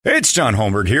It's John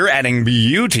Holmberg here, adding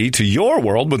beauty to your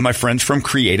world with my friends from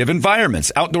Creative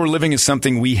Environments. Outdoor living is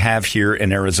something we have here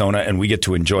in Arizona, and we get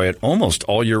to enjoy it almost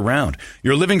all year round.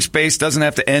 Your living space doesn't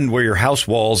have to end where your house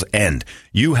walls end.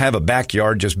 You have a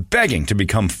backyard just begging to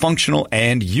become functional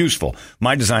and useful.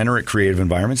 My designer at Creative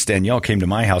Environments, Danielle, came to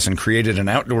my house and created an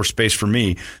outdoor space for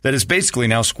me that is basically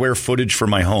now square footage for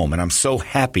my home, and I'm so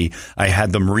happy I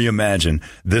had them reimagine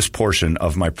this portion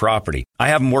of my property. I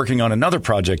have them working on another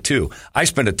project, too. I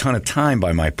spend a ton of time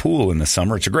by my pool in the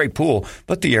summer. It's a great pool,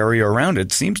 but the area around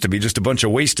it seems to be just a bunch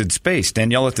of wasted space.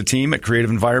 Danielle at the team at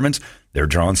Creative Environments, they're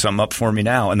drawing something up for me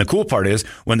now. And the cool part is,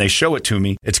 when they show it to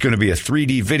me, it's going to be a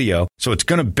 3D video, so it's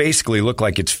going to basically look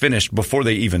like it's finished before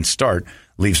they even start.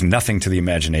 Leaves nothing to the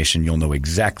imagination. You'll know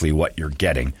exactly what you're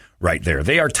getting right there.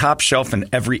 They are top shelf in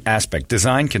every aspect.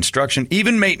 Design, construction,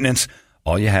 even maintenance.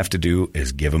 All you have to do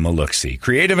is give them a look-see.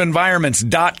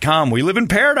 CreativeEnvironments.com. We live in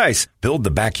paradise. Build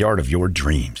the backyard of your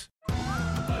dreams.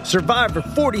 Survivor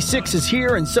 46 is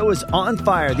here, and so is On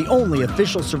Fire, the only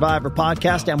official Survivor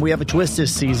podcast, and we have a twist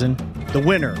this season. The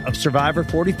winner of Survivor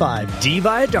 45, Dee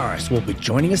Valladares, will be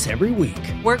joining us every week.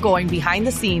 We're going behind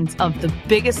the scenes of the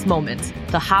biggest moments,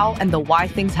 the how and the why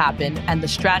things happen, and the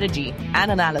strategy and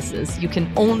analysis you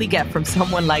can only get from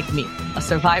someone like me, a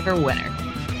Survivor winner.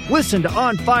 Listen to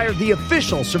On Fire, the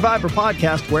official Survivor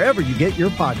podcast, wherever you get your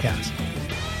podcast.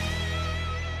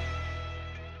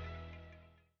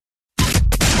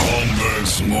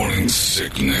 Holmberg's Morning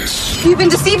Sickness. You've been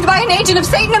deceived by an agent of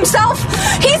Satan himself.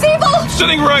 He's evil.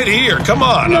 Sitting right here. Come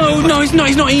on. No, he's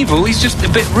not evil. He's just a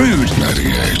bit rude.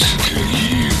 98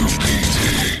 KUPD.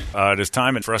 It is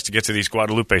time for us to get to these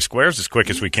Guadalupe squares as quick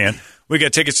as we can. We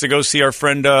got tickets to go see our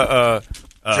friend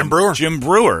Jim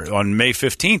Brewer on May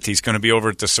 15th. He's going to be over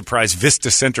at the Surprise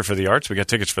Vista Center for the Arts. We got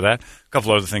tickets for that. A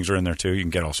couple other things are in there, too. You can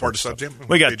get all sorts of stuff.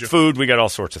 We got food. We got all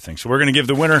sorts of things. So we're going to give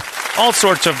the winner all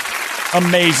sorts of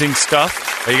amazing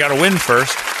stuff. But you got to win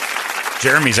first.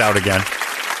 Jeremy's out again.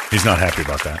 He's not happy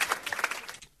about that.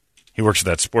 He works at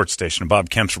that sports station.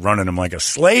 Bob Kemp's running him like a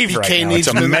slave right now. It's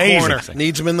amazing.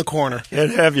 Needs him in the corner.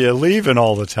 Can't have you leaving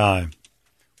all the time.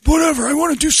 Whatever. I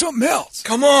want to do something else.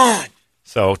 Come on.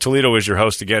 So Toledo is your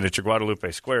host again at your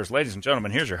Guadalupe Squares. Ladies and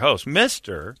gentlemen, here's your host,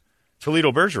 Mr.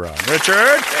 Toledo Bergeron.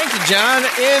 Richard. Thank you, John.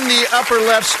 In the upper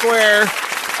left square,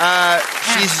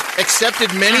 she's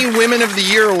accepted many Women of the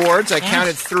Year awards. I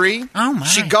counted 3. Oh, my.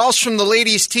 She golfs from the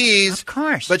ladies' tees. Of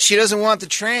course. But she doesn't want the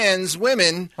trans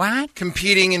women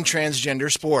competing in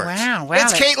transgender sports. Wow.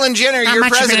 It's Caitlyn Jenner, your president. Not much of an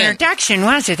president. introduction,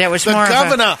 was it? That was The more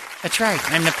governor. That's right.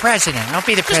 I'm the president. I'll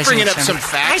be the president. bringing up some someday.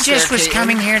 facts I just there, was Caitlyn.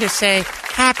 coming here to say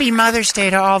Happy Mother's Day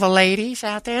to all the ladies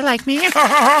out there like me.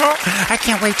 I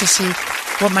can't wait to see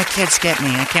what my kids get me.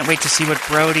 I can't wait to see what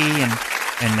Brody and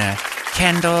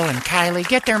Kendall and Kylie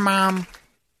get their mom,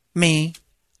 me.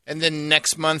 And then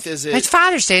next month is it? It's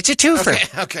Father's Day. It's a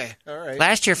twofer. Okay. All right.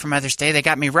 Last year for Mother's Day, they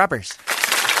got me rubbers.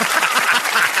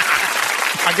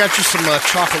 I got you some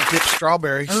chocolate dipped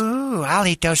strawberries. Ooh, I'll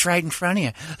eat those right in front of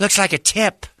you. Looks like a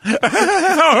tip.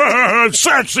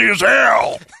 Sexy as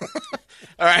hell.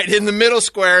 All right, in the middle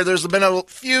square, there's been a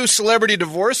few celebrity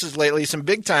divorces lately, some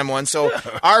big-time ones. So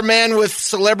our man with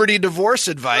celebrity divorce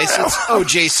advice, it's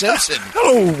O.J. Simpson.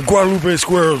 Hello, Guadalupe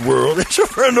Squares world. It's your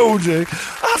friend O.J.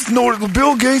 I've noticed that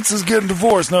Bill Gates is getting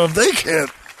divorced. Now, if they can't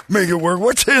make it work,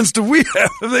 what chance do we have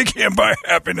if they can't buy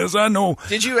happiness? I know.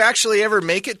 Did you actually ever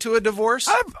make it to a divorce?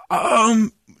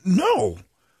 No.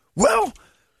 Well,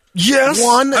 yes.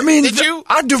 Did you?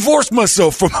 I divorced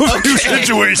myself from a few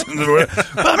situations. But,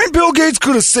 I mean, Bill Gates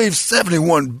could have saved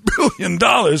 $71 billion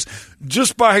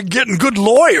just by getting good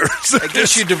lawyers. I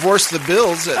guess you divorced the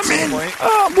Bills at some point.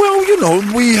 Well, you know,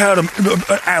 we had an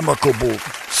amicable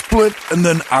split, and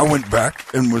then I went back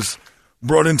and was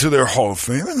brought into their Hall of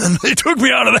Fame, and then they took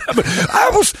me out of that. But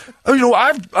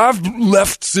I've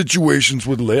left situations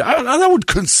with ladies. I would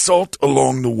consult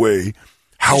along the way.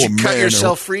 How Did you cut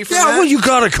yourself free from that? Yeah, well, you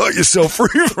got to cut yourself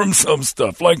free from some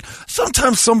stuff. Like,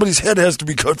 sometimes somebody's head has to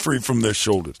be cut free from their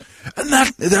shoulders. And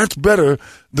that's better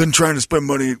than trying to spend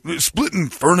money splitting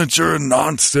furniture and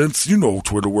nonsense. You know,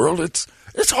 Twitter world, it's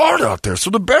hard out there. So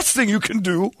the best thing you can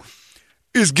do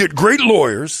is get great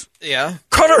lawyers,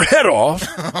 cut her head off,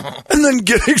 and then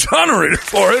get exonerated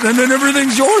for it, and then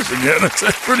everything's yours again. It's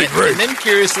pretty great. And then,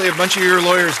 curiously, a bunch of your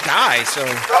lawyers die. So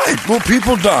right. Well,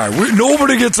 people die.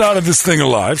 Nobody gets out of this thing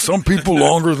alive. Some people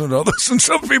longer than others, and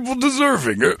some people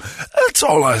deserving it. That's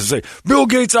all I say. Bill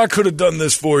Gates, I could have done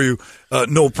this for you.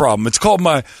 No problem. It's called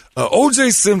my O.J.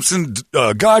 Simpson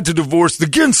Guide to Divorce, the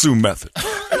Ginsu Method.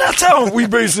 And that's how we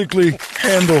basically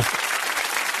handle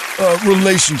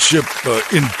relationship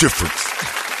indifference.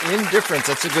 Indifference,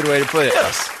 that's a good way to put it.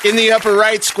 Yes. In the upper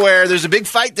right square, there's a big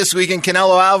fight this weekend,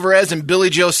 Canelo Alvarez and Billy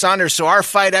Joe Saunders. So our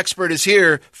fight expert is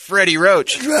here, Freddie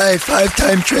Roach. That's right,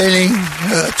 5-time trainer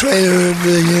of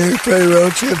the year, Freddie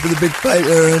Roach here for the big fight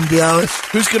in Dallas.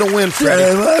 Who's going to win, Freddie?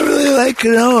 I really like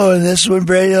Canelo in this one,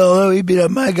 Brady, although he beat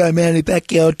up my guy, Manny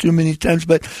Pacquiao, too many times.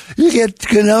 But you get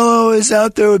Canelo is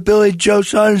out there with Billy Joe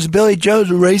Saunders. Billy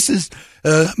Joe's a racist,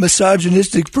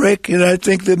 misogynistic prick, and I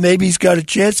think that maybe he's got a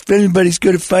chance. If anybody's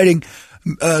good at fighting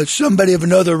somebody of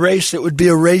another race, that would be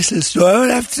a racist. So I would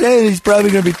have to say he's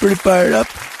probably going to be pretty fired up.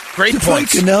 Great point,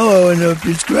 Canelo, and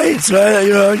it's great.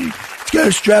 So he's got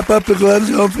to strap up the gloves,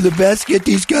 hope for the best, get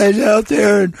these guys out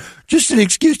there, and just an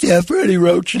excuse to have Freddie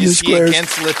Roach in the squares. Is he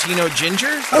against Latino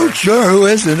gingers? Oh, sure, who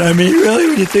isn't? I mean, really,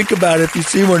 when you think about it, if you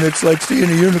see one, it's like seeing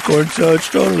a unicorn. So it's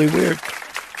totally weird.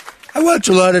 I watch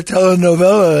a lot of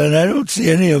telenovela, and I don't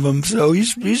see any of them, so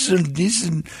he's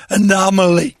an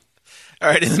anomaly. All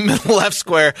right, in the middle left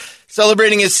square,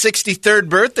 celebrating his 63rd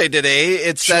birthday today,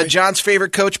 it's John's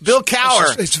favorite coach, Bill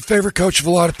Cowher. It's a favorite coach of a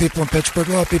lot of people in Pittsburgh,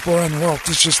 a lot of people around the world.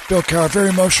 It's just Bill Cowher, very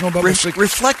emotional about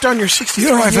Reflect on your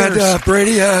 63 years. I've had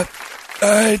Brady. I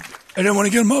didn't want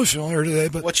to get emotional here today,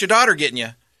 but what's your daughter getting you?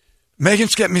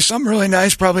 Megan's getting me something really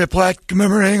nice, probably a plaque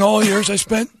commemorating all the years I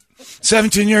spent.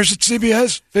 17 years at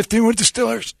CBS, 15 with the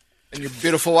Steelers. And your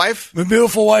beautiful wife? My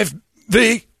beautiful wife,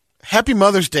 V. Happy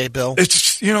Mother's Day, Bill.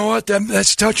 It's, you know what,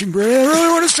 that's touching, Brady. I really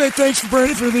want to say thanks for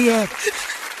Brady for the...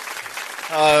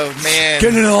 oh, man.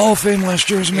 Getting in the Hall of Fame last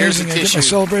year was amazing. I did my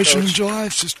celebration in July.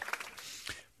 It's just...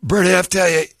 Brady, I have to tell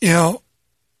you,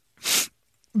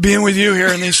 being with you here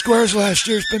in these squares last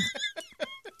year has been...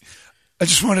 I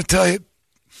just want to tell you,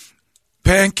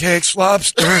 pancakes,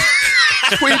 lobster...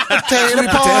 Sweet potato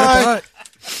pie.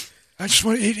 I just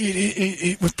want to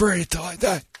eat with Brady till I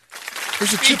die.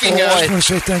 Here's a Speaking of, I just want to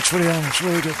say thanks for the honor. It's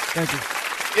really good. Thank you.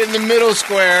 In the middle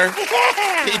square,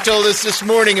 he told us this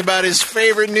morning about his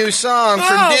favorite new song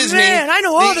from Disney. Man, I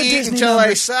know all the Disney Eat Until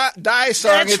numbers. I Die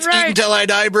song. That's It's right. Eat Until I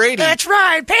Die Brady. That's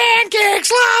right.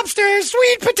 Pancakes, lobster,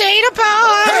 sweet potato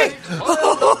pie.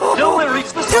 Till we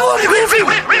reach the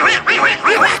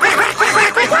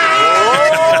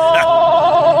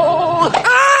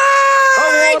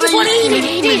I just want to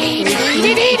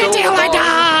eat it till I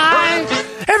die.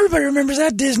 Everybody remembers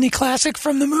that Disney classic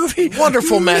from the movie.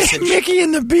 Wonderful message. Mickey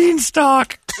and the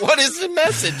Beanstalk. What is the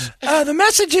message? The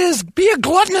message is be a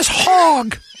gluttonous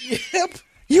hog. Yep.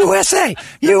 USA.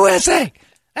 USA.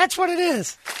 That's what it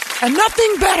is. And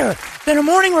nothing better than a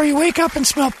morning where you wake up and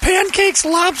smell pancakes,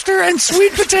 lobster, and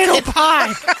sweet potato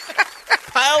pie.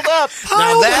 Piled up. Piled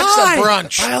now that's high. a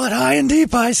brunch. Pile it high and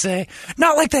deep, I say.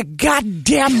 Not like that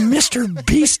goddamn Mr.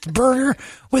 Beast burger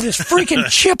with his freaking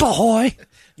Chip Ahoy.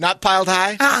 Not piled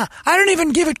high? I don't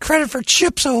even give it credit for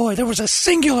Chips Ahoy. There was a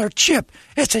singular chip.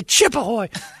 It's a Chip Ahoy.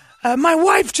 My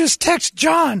wife just texted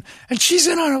John, and she's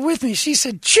in on it with me. She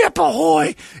said, Chip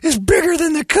Ahoy is bigger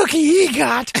than the cookie he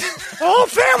got. The whole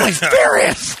family's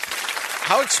furious.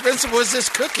 How expensive was this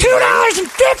cookie?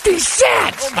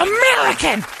 $2.50.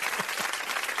 American.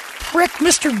 Prick,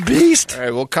 Mr. Beast. All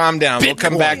right, we'll calm down. We'll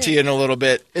come back to you in a little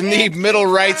bit. In the middle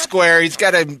right square, he's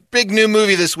got a big new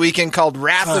movie this weekend called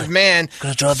Wrath of Man.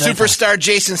 Superstar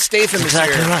Jason Statham is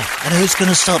exactly here. Right. And who's going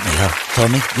to stop me,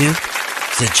 Tommy? You?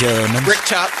 The Germans?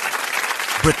 Bricktop.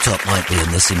 Bricktop might be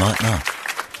in this, he might not.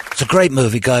 It's a great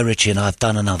movie. Guy Ritchie and I have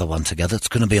done another one together. It's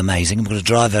going to be amazing. I'm going to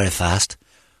drive very fast.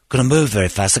 Going to move very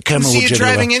fast. The camera will see you jiggle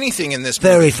driving around. anything in this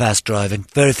movie. Very fast driving,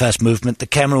 very fast movement. The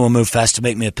camera will move fast to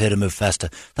make me appear to move faster.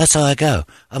 That's how I go.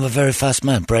 I'm a very fast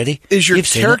man, Brady. Is your You've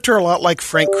seen character a lot like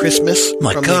Frank Christmas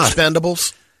My from God. The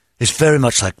Expendables? It's very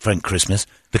much like Frank Christmas.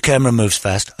 The camera moves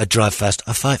fast, I drive fast,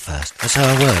 I fight fast. That's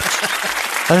how it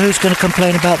works. And who's going to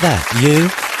complain about that? You?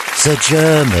 The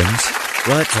Germans.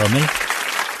 Right, Tommy?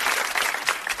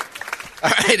 All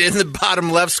right, in the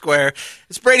bottom left square,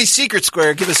 it's Brady's secret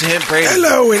square. Give us a hint, Brady.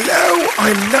 Hello.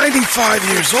 I'm 95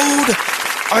 years old.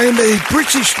 I am a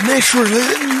British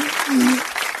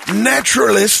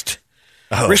naturalist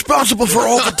responsible for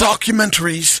all the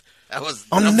documentaries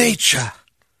on nature.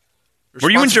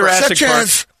 Were you in Jurassic Such Park?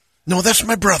 as, no, that's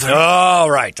my brother. Oh,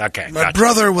 right. Okay. My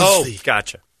brother was the...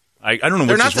 Gotcha. I don't know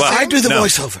They're which not is the what. same? I do the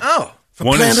voiceover. Oh. For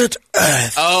One is- planet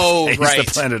Earth. Oh, He's right.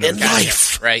 the planet In Earth.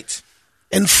 life. Right.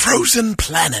 In frozen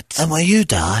planets. And when you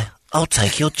die, I'll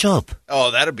take your job.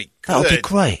 Oh, that'd be good. That'll be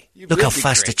great. You Look would how be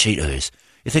fast great. a cheetah is.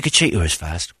 You think a cheetah is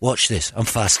fast? Watch this. I'm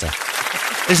faster.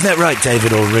 Isn't that right,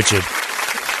 David or Richard?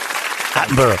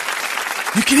 Attenborough.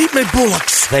 You can eat my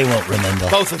bullocks. They won't remember.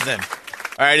 Both of them.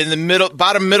 All right, in the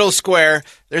bottom middle square,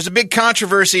 there's a big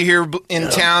controversy here in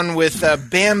town with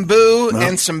bamboo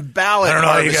and some ballot I don't know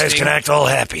how you guys harvesting. can act all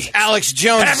happy. Alex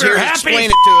Jones is You're here to happy,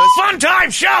 explain it to us. fun time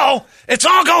show. It's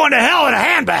all going to hell in a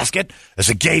handbasket. As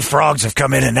the gay frogs have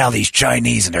come in, and now these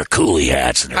Chinese and their coolie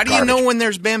hats. And How do you know when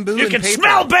there's bamboo You and can paper?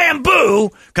 smell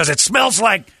bamboo because it smells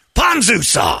like ponzu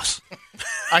sauce.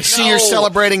 I see you're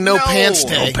celebrating No Pants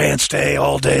Day. No Pants Day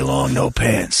all day long, no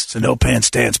pants. It's a No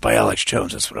Pants Dance by Alex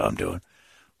Jones. That's what I'm doing.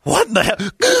 What the hell?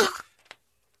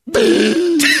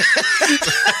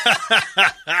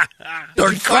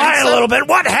 They're crying a little bit.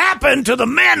 What happened to the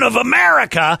men of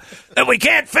America that we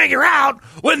can't figure out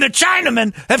when the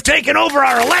Chinamen have taken over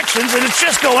our elections and it's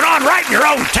just going on right in your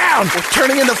own town? We're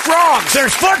turning into frogs.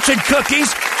 There's fortune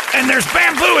cookies and there's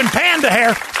bamboo and panda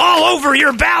hair all over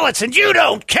your ballots and you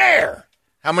don't care.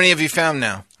 How many have you found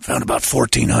now? Found about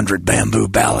 1,400 bamboo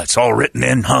ballots, all written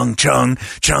in Hung Chung,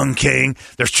 Chung King.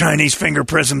 There's Chinese finger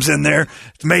prisms in there.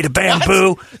 It's made of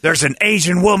bamboo. What? There's an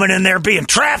Asian woman in there being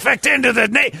trafficked into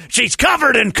the... She's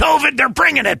covered in COVID. They're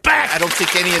bringing it back. I don't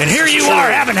think any of this And here is you true.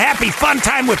 are having happy fun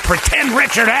time with pretend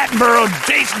Richard Attenborough,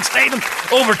 Jason Statham.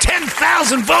 Over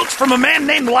 10,000 votes from a man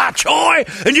named La Choi.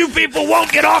 And you people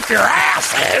won't get off your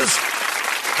asses.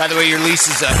 By the way, your lease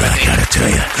is up, I think. I gotta tell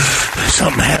you,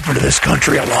 something happened to this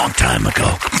country a long time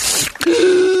ago.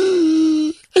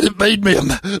 It made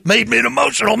me an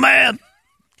emotional man.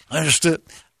 I understand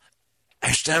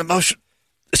emotion.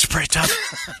 It's pretty tough.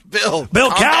 Bill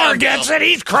Keller gets it.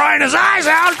 He's crying his eyes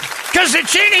out because the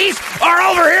Chinese are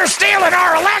over here stealing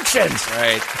our elections.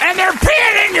 Right. And they're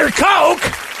peeing in your Coke.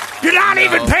 You're not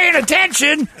even paying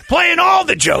attention, playing all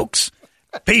the jokes.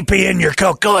 Pee-pee in your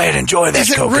Coke. Go ahead, enjoy that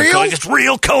Coca-Cola. It's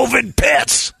real COVID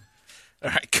piss. All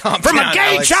right, calm From down, a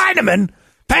gay Alex. Chinaman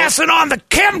passing on the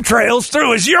chemtrails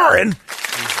through his urine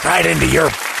right into your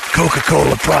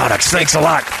Coca-Cola products. Thanks a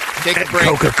lot. Take a break.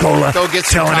 Coca-Cola Go get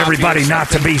some telling coffee everybody or not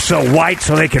to something. be so white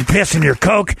so they can piss in your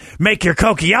Coke, make your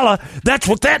Coke yellow. That's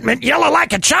what that meant, yellow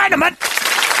like a Chinaman.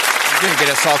 You're going to get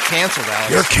us all canceled,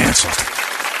 Alex. You're canceled.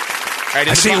 All right, in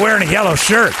I the see you bottom- wearing a yellow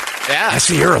shirt. Yeah. I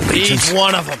see your allegiance. He's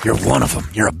one of them. You're one of them.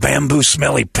 You're a bamboo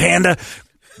smelly panda,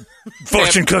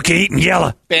 fortune cookie eating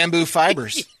yellow. Bamboo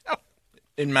fibers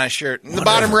in my shirt. In the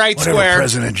bottom right Whatever, square.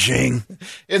 President Xing.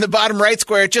 In the bottom right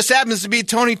square, it just happens to be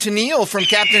Tony Tennille from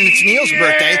Captain and Tennille's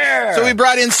birthday. So we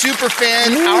brought in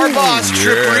superfan, our boss,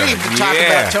 Trip Reed, to talk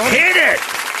about Tony. Hit it!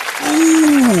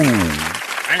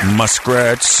 Ooh.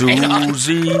 Muskrat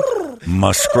Susie.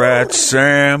 Muskrat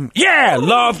Sam. Yeah,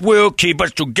 love will keep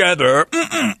us together.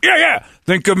 Mm-mm. Yeah.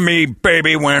 Think of me,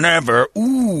 baby, whenever.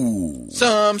 Ooh.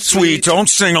 Some Sweet. Don't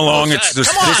sing along. It's this.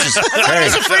 Come on. This is.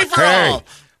 It's a free-for-all.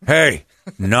 Hey.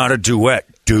 Not a duet,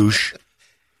 douche.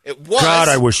 It was. God,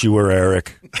 I wish you were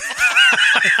Eric.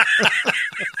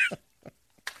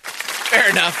 Fair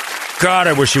enough. God,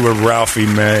 I wish you were Ralphie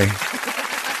May.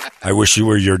 I wish you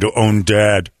were your own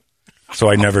dad, so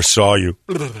I never saw you.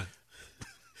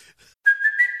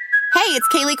 Hey, it's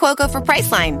Kaylee Cuoco for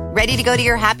Priceline. Ready to go to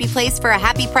your happy place for a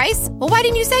happy price? Well, why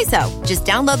didn't you say so? Just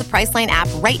download the Priceline app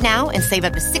right now and save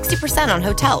up to 60% on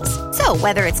hotels. So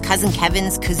whether it's Cousin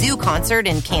Kevin's Kazoo Concert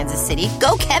in Kansas City,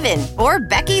 go Kevin, or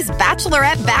Becky's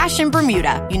Bachelorette Bash in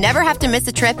Bermuda, you never have to miss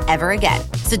a trip ever again.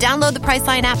 So download the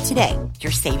Priceline app today.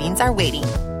 Your savings are waiting.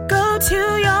 Go to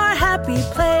your happy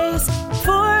place for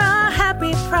a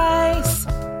happy price.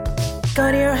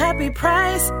 Go to your happy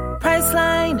price,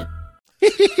 Priceline. All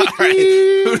right.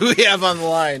 Who do we have on the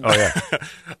line? Oh, yeah.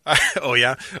 Oh,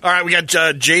 yeah. All right, we got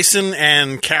Jason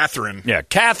and Catherine. Yeah,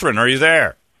 Catherine, are you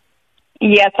there?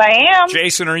 Yes, I am.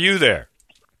 Jason, are you there?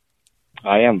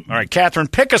 I am. All right, Catherine,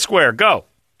 pick a square. Go.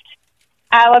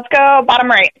 Let's go bottom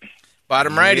right.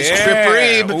 Bottom right is Trip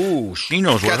Reeb. Ooh, she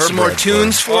knows what Got her some more bread's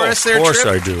tunes for us there, Of course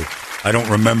Trip? I do. I don't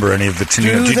remember any of the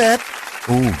tunes. Do that.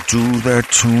 Ooh, do that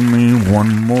to me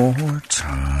one more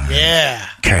time. Yeah.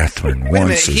 Catherine, Wait a minute,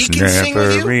 once he is can sing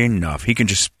with never you? enough. He can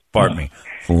just spark me.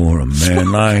 For a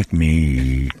man like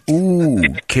me. Ooh,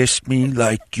 kiss me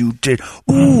like you did.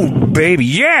 Ooh, baby,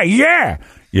 yeah.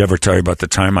 You ever tell you about the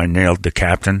time I nailed the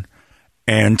captain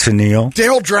and Tennille?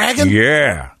 Daryl Dragon?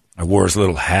 Yeah. I wore his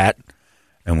little hat,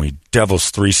 and we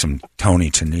devil's threesome Tony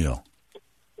Tennille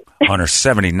on her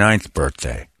 79th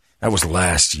birthday. That was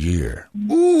last year.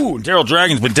 Ooh, Daryl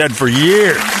Dragon's been dead for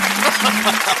years.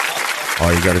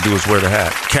 All you got to do is wear the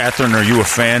hat. Catherine, are you a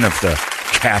fan of the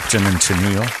Captain and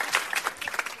Tennille?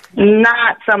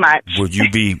 Not so much. Would you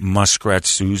be Muskrat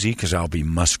Susie? Because I'll be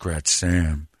Muskrat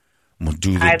Sam. We'll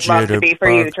do the I'd love to be for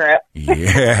you, Trip.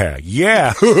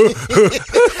 Yeah.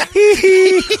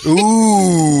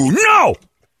 Ooh, no.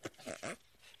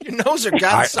 Your nose are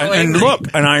gotten so angry.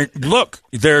 Look,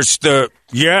 there's the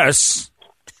yes,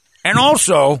 And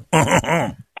also,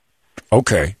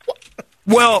 okay.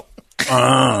 Well,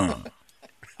 All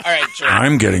right, sure.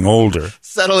 I'm getting older.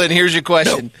 Settle in. Here's your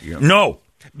question. No.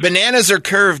 Bananas are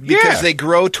curved because they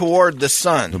grow toward the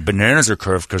sun. The bananas are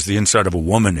curved because the inside of a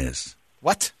woman is.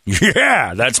 What?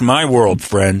 Yeah, that's my world,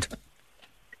 friend.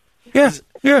 Yeah.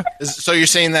 So you're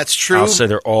saying that's true? I'll say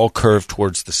they're all curved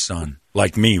towards the sun,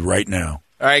 like me right now.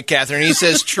 All right, Catherine. He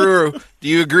says true. Do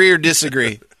you agree or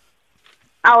disagree?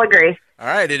 I'll agree. All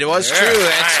right, it was true.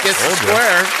 That gets the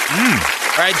square.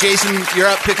 All right, Jason, you're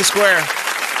up. Pick a square.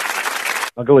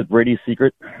 I'll go with Brady's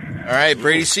Secret. All right,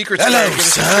 Brady's Secret. Hello, Give us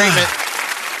sir. some treatment.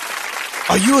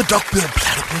 Are you a duck-billed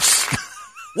platypus?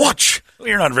 Watch. Well,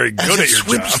 you're not very good as at it your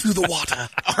swims job. through the water.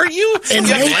 Are you? And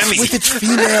Yeah, mates Lemmy. with its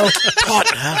female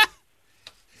partner.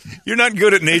 You're not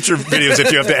good at nature videos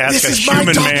if you have to ask This a is my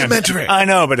human man. documentary. I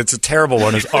know, but it's a terrible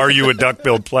one. Is Are you a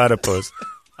duck-billed platypus?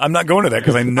 I'm not going to that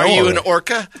because I know. Are you it. an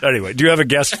orca? Anyway, do you have a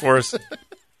guest for us,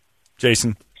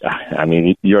 Jason? I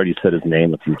mean, you already said his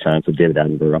name a few times, so David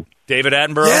Attenborough. David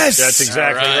Attenborough? Yes! That's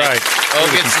exactly All right.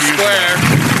 Oh, gets the square.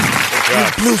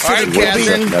 All right,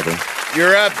 Catherine,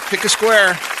 you're up. Pick a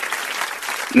square.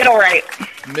 Middle right.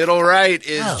 Middle right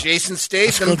is Oh, Jason That's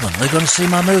a Statham. good one. We're going to see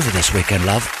my movie this weekend,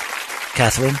 love.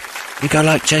 Catherine, you go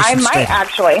like Jason I might Statham.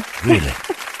 actually. Really?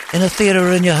 In a theatre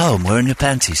or in your home, wearing your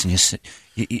panties, and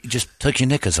you just took your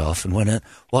knickers off and went and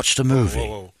watched a movie.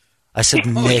 Whoa. I said Oh,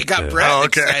 knickers. you got Brett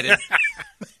excited.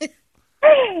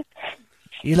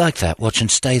 You like that, watching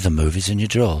Statham movies in your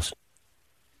drawers?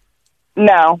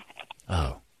 No.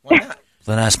 Oh. Why not?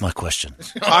 Then ask my question.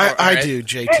 I do,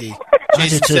 JT. I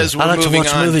do too. says we're I like to moving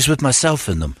watch on. movies with myself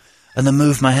in them, and then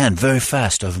move my hand very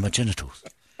fast over my genitals.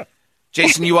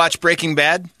 Jason, you watch Breaking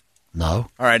Bad? No.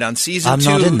 All right, on season I'm 2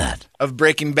 not in that. of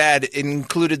Breaking Bad, it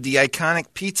included the iconic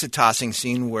pizza tossing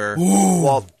scene where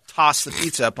Walt tossed the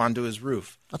pizza up onto his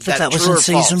roof. I Is think that was true in or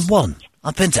season false? 1.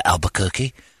 I've been to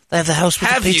Albuquerque. They have the house with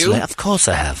Have the pizza you? in it. Of course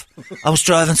I have. I was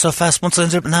driving so fast once I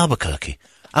ended up in Albuquerque.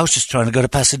 I was just trying to go to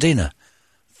Pasadena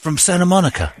from Santa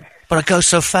Monica. But I go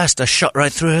so fast I shot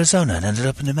right through Arizona and ended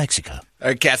up in New Mexico. All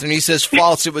right, Catherine, he says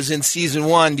false. It was in season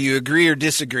 1. Do you agree or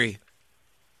disagree?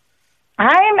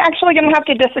 I'm actually going to have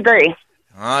to disagree.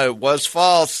 It was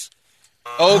false.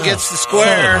 Gets the Sorry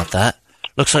square. about that.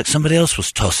 Looks like somebody else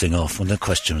was tossing off when the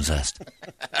question was asked.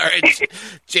 All right,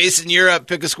 Jason, you're up.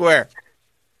 Pick a square.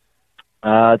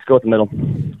 Let's go with the middle.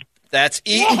 That's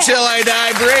Eat Until I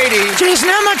Die, Brady. Jason,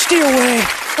 how much do you weigh?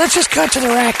 Let's just cut to the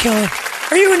rat killing.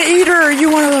 Are you an eater or are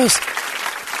you one of those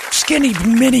skinny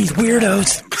mini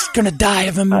weirdos that's going to die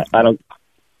of them? I don't.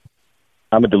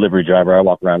 I'm a delivery driver. I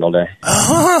walk around all day.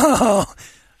 Oh,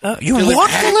 you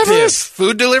walk deliveries?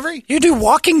 Food delivery? You do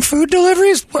walking food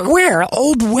deliveries? Where?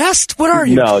 Old West? What are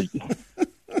you?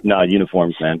 No,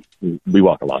 uniforms, man. We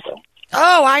walk a lot, though.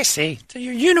 Oh, I see. So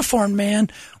you're a uniformed man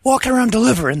walking around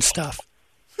delivering stuff.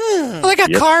 Well, they got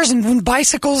Yep. cars and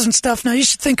bicycles and stuff now. You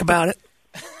should think about it.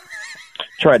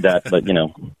 Tried that, but,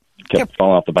 kept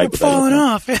falling off the bike. Kept falling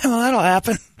off. Yeah, well, that'll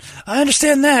happen. I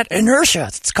understand that. Inertia.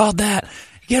 It's called that.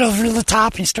 You get over to the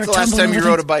top and you start When's the last tumbling. time you over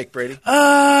rode a things. bike, Brady?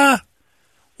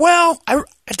 Well,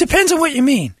 it depends on what you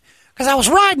mean. Because I was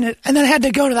riding it and then had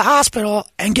to go to the hospital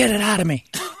and get it out of me.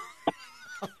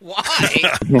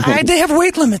 Why? They have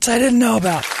weight limits I didn't know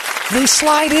about. They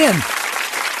slide in.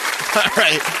 All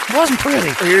right. It wasn't pretty.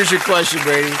 Well, here's your question,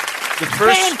 Brady. The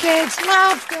first. Pancakes,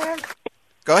 lobster.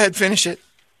 Go ahead, finish it.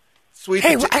 Sweet.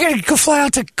 Hey, I gotta go fly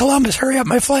out to Columbus. Hurry up,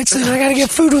 my flight's late. I gotta get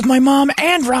food with my mom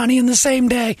and Ronnie in the same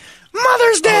day.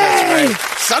 Mother's Day! That's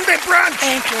right. Sunday brunch!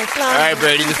 Pancakes, All right,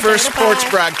 Brady. The first sports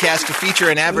broadcast to feature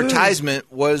an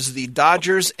advertisement was the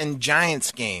Dodgers and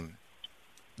Giants game.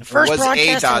 The first was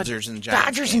broadcast a Dodgers and Giants.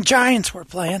 Dodgers and Giants were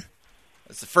playing.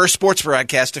 It's the first sports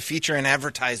broadcast to feature an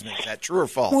advertisement. Is that true or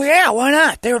false? Well, yeah, why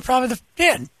not? They were probably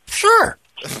sure.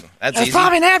 That's That's easy.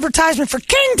 probably an advertisement for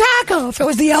King Taco if it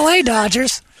was the L.A.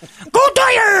 Dodgers. Go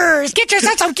Dodgers! Get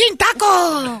yourself some King Taco!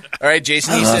 All right,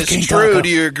 Jason, he says King true. Taco. Do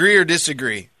you agree or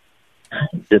disagree?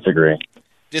 Disagree.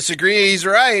 Disagree. He's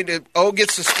right.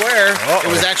 Gets the square. It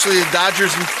was actually the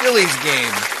Dodgers and Phillies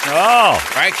game. Oh.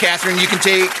 All right, Catherine, you can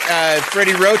take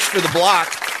Freddie Roach for the block.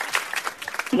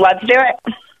 Let's do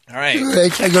it. All right. All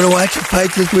right, I'm going to watch a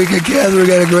fight this weekend, Catherine. We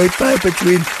got a great fight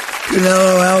between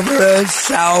Canelo Alvarez,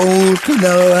 Saul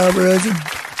Canelo Alvarez, and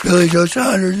Billy Joe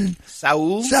Saunders. And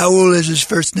Saul? Saul is his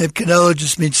first name. Canelo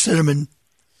just means cinnamon.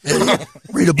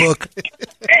 Read a book.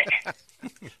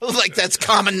 Like that's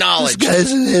common knowledge. This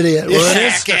guy's an idiot. Well,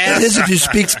 it is if you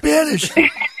speak Spanish.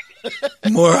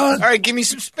 Moron. All right, give me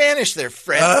some Spanish there,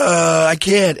 Fred. I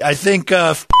can't. I think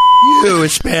you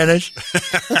is Spanish.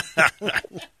 I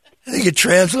think it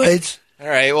translates. All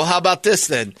right, well, how about this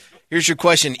then? Here's your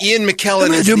question. Ian McKellen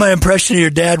I'm going to do my impression of your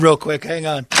dad real quick. Hang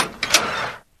on.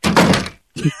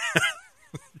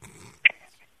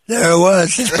 There it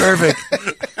was. It's perfect.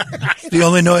 The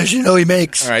only noise you know he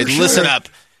makes. All right, listen up.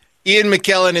 Ian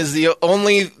McKellen is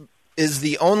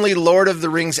the only Lord of the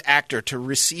Rings actor to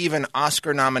receive an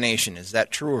Oscar nomination. Is that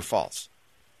true or false?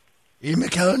 Ian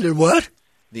McKellen did what?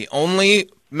 The only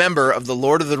member of the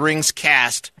Lord of the Rings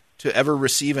cast to ever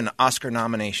receive an Oscar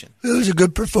nomination. It was a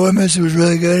good performance. It was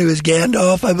really good. He was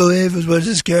Gandalf, I believe, was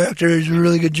his character. He did a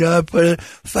really good job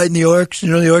fighting the orcs. You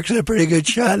know, the orcs had a pretty good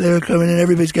shot. They were coming in.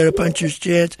 Everybody's got a puncher's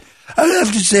chance. I would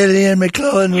have to say that Ian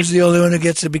McKellen was the only one who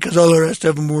gets it because all the rest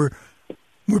of them were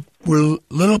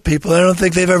little people. I don't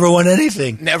think they've ever won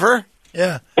anything. Never?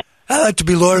 Yeah. I like to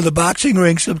be Lord of the boxing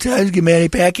ring sometimes. Get Manny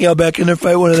Pacquiao back in there,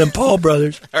 fight one of them Paul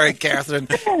brothers. All right, Catherine.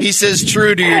 He says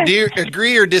true. Do you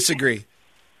agree or disagree?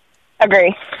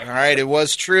 Agree. All right, it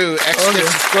was true. X gets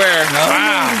a square.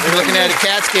 Wow. We're looking at a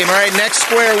Cats game. All right, next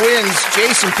square wins.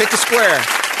 Jason, pick a square.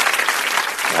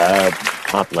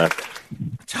 Top left.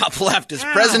 Top left is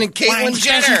President Caitlyn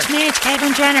Jenner. It's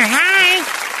Caitlyn Jenner.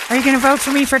 Hi. Are you going to vote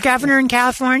for me for governor in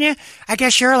California? I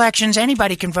guess your elections,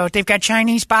 anybody can vote. They've got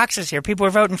Chinese boxes here. People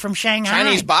are voting from Shanghai.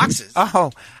 Chinese boxes?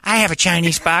 Oh, I have a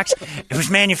Chinese box. It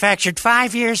was manufactured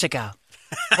 5 years ago.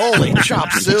 Holy chop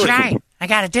suey. That's right. I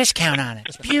got a discount on it.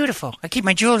 It's beautiful. I keep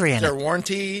my jewelry in Is it. there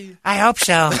warranty? I hope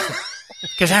so.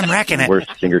 Because I'm wrecking it.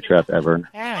 Worst finger trap ever.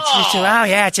 Yeah,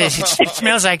 it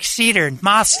smells like cedar and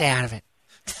moths stay out of it.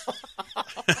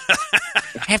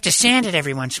 I have to sand it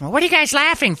every once in a while. What are you guys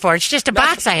laughing for? It's just a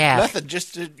box I have. Nothing,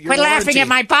 just your Quit laughing at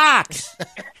my box.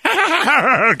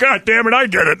 God damn it, I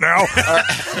get it now. All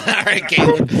right,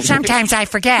 Caitlin. Sometimes I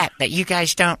forget that you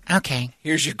guys don't. Okay.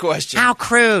 Here's your question. How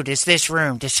crude is this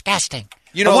room? Disgusting.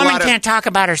 You know, a woman can't talk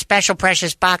about her special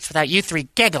precious box without you three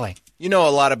giggling. You know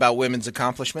a lot about women's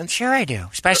accomplishments? Sure I do.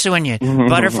 Especially when you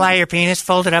butterfly your penis,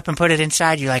 fold it up, and put it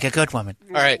inside you like a good woman.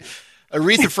 All right.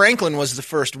 Aretha Franklin was the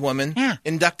first woman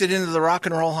inducted into the Rock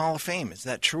and Roll Hall of Fame. Is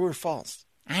that true or false?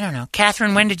 I don't know.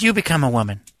 Catherine, when did you become a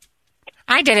woman?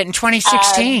 I did it in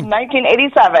 2016.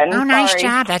 1987. Oh, nice Sorry.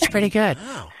 job. That's pretty good.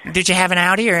 Did you have an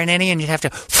Audi or an innie and you'd have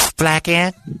to black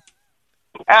in?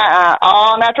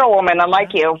 All natural woman,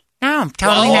 unlike you. No, I'm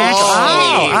totally natural.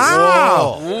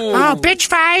 Oh, bitch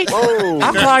fight.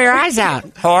 I'll claw your eyes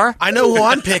out, whore. I know who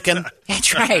I'm picking.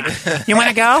 That's right. You want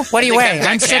to go? What do you weigh?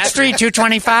 I'm 6'3",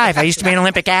 225. I used to be an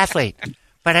Olympic athlete.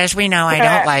 But as we know, I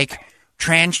don't like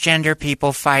transgender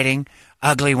people fighting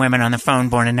ugly women on the phone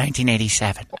born in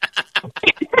 1987.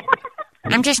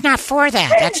 I'm just not for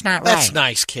that. That's not right. That's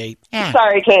nice, Kate. Yeah.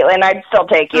 Sorry, Caitlin. I'd still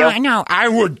take you. Oh, I know. I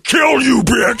would kill you,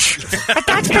 bitch. But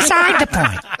that's beside the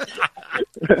point.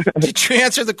 Did you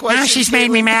answer the question? Now she's made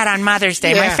me mad on Mother's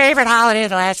Day. Yeah. My favorite holiday of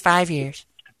the last 5 years.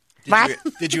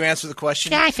 Did you answer the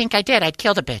question? Yeah, I think I did. I'd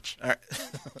kill the bitch. All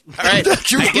right.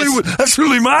 That's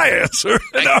really my answer.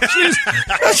 No,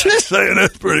 she's saying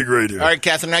that's pretty great here. All right,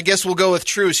 Catherine, I guess we'll go with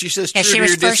true. She says true. Yeah, she Do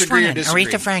was you first disagree one or in. disagree?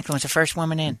 Aretha Franklin was the first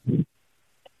woman in.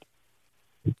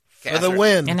 For the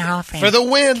win. In the Hall of Fame. For the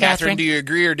win. Catherine, do you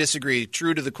agree or disagree?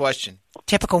 True to the question.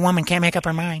 Typical woman can't make up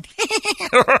her mind.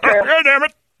 God damn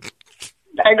it.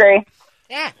 I agree.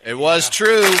 Yeah. It was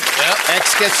true. Yep.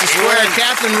 X gets the square.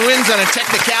 Catherine wins on a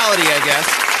technicality, I guess.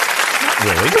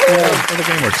 Really? Well, the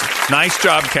game works. Nice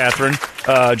job, Catherine.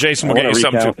 Jason will get you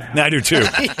something too. I do too.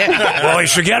 Well, you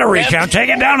should get a recount. Take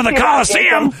it down to the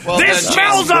Coliseum. Well this done,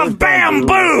 smells Jason. of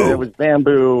bamboo. It was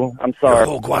bamboo. I'm sorry. Your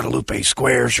whole Guadalupe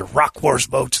squares, your Rock Wars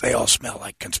votes, they all smell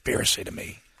like conspiracy to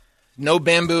me. No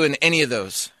bamboo in any of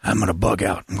those. I'm going to bug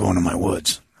out. I'm going to my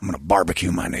woods. I'm going to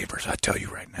barbecue my neighbors. I tell you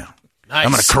right now. Nice.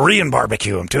 I'm going to Korean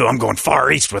barbecue them, too. I'm going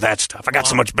Far East with that stuff. I got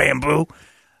so much bamboo,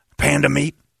 panda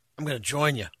meat. I'm going to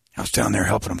join you. I was down there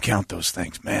helping them count those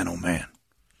things. Man, oh, man.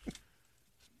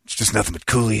 It's just nothing but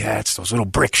coolie hats, those little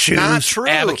brick shoes. Not true.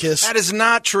 Abacus. That is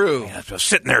not true. Yeah, I was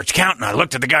sitting there counting. I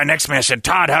looked at the guy next to me. I said,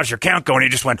 Todd, how's your count going? He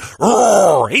just went,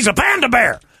 roar. He's a panda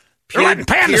bear. You're letting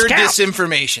pandas Pure count.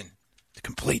 disinformation.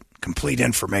 Complete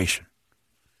information.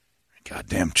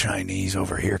 Goddamn Chinese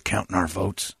over here counting our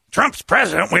votes. Trump's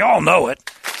president. We all know it.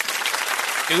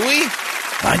 Do we?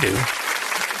 I do.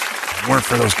 If it weren't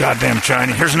for those goddamn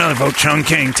Chinese. Here's another vote. Chung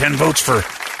King. 10 votes for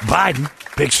Biden.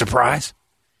 Big surprise.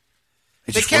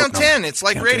 They count 10. It's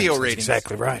like radio ratings.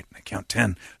 Exactly right. They count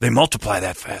 10. They multiply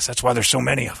that fast. That's why there's so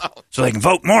many of them. So they can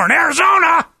vote more in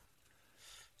Arizona.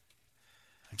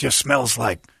 It just smells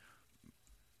like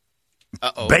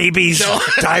babies,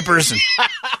 diapers, and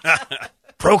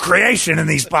procreation in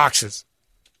these boxes.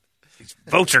 These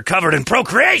votes are covered in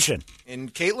procreation. In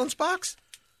Caitlin's box?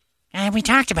 We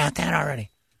talked about that already.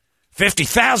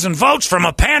 50,000 votes from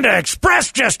a Panda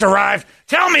Express just arrived.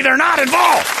 Tell me they're not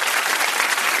involved.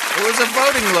 It was a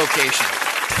voting location.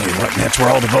 Tell you what, that's where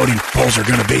all the voting polls are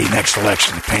going to be next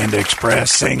election. Panda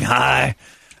Express, Sing High.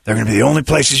 They're going to be the only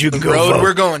places you can go vote. The road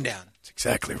we're going down. That's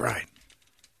exactly right.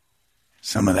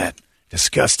 Some of that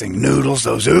disgusting noodles,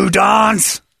 those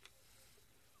udons.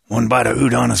 One bite of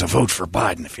udon is a vote for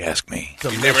Biden, if you ask me.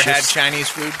 You've never had Chinese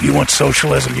food? You want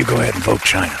socialism, you go ahead and vote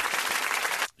China.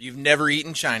 You've never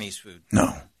eaten Chinese food?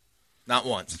 No. Not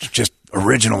once? It's just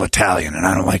original Italian, and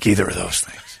I don't like either of those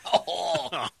things.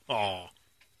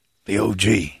 The OG.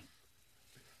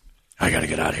 I got to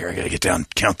get out of here. I got to get down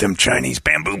and count them Chinese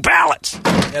bamboo pallets.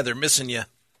 Yeah, they're missing you.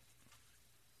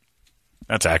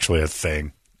 That's actually a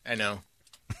thing. I know.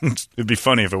 It'd be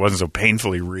funny if it wasn't so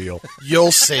painfully real.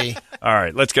 You'll see. All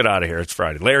right, let's get out of here. It's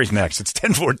Friday. Larry's next. It's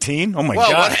 10:14. Oh, my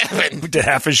Whoa, God. what happened? We did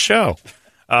half his show.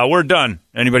 We're done.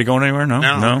 Anybody going anywhere? No?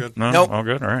 No, good. No? Nope. All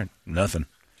good? All right. Nothing.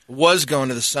 Was going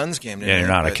to the Suns game today. Yeah, you're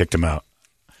not. I but kicked him out.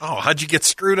 Oh, how'd you get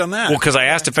screwed on that? Well, because I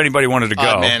asked if anybody wanted to go.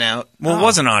 Odd man out. Well, it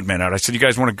wasn't odd man out. I said, you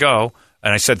guys want to go?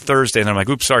 And I said Thursday, and I'm like,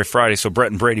 oops, sorry, Friday. So Brett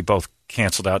and Brady both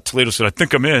canceled out. Toledo said, I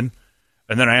think I'm in.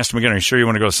 And then I asked him again, are you sure you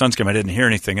want to go to the Suns game? I didn't hear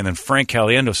anything. And then Frank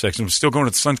Caliendo said, I'm still going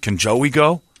to the Suns. Can Joey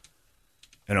go?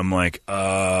 And I'm like,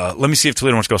 let me see if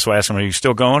Toledo wants to go. So I asked him, are you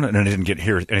still going? And then I didn't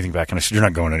hear anything back. And I said, you're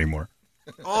not going anymore.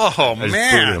 Oh,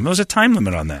 man. There was a time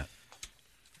limit on that.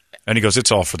 And he goes,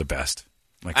 it's all for the best.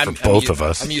 Like, for both of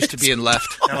us. I'm used to being left.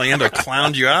 Caliendo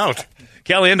clowned you out.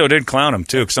 Caliendo did clown him,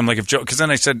 too, because I'm like, because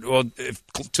then I said, well, if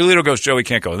Toledo goes, Joey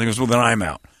can't go. And he goes, well, then I'm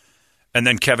out. And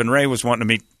then Kevin Ray was wanting to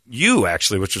meet you,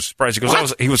 actually, which was surprising.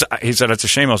 He goes, he said, it's a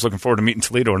shame. I was looking forward to meeting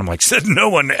Toledo. And I'm like, said no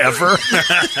one ever.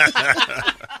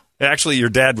 Actually, your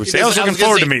dad would say, I was looking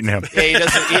forward to meeting him. Yeah,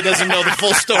 he doesn't know the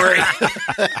full story.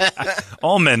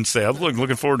 All men say, I'm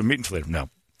looking forward to meeting Toledo. No.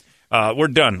 We're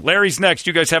done. Larry's next.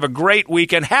 You guys have a great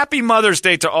weekend. Happy Mother's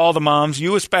Day to all the moms,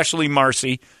 you especially,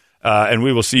 Marcy. And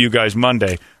we will see you guys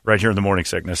Monday right here in the Morning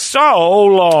Sickness. So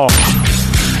long.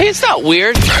 Hey, it's not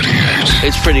weird.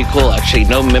 It's pretty cool, actually.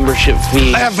 No membership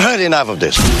fee. I have heard enough of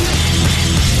this.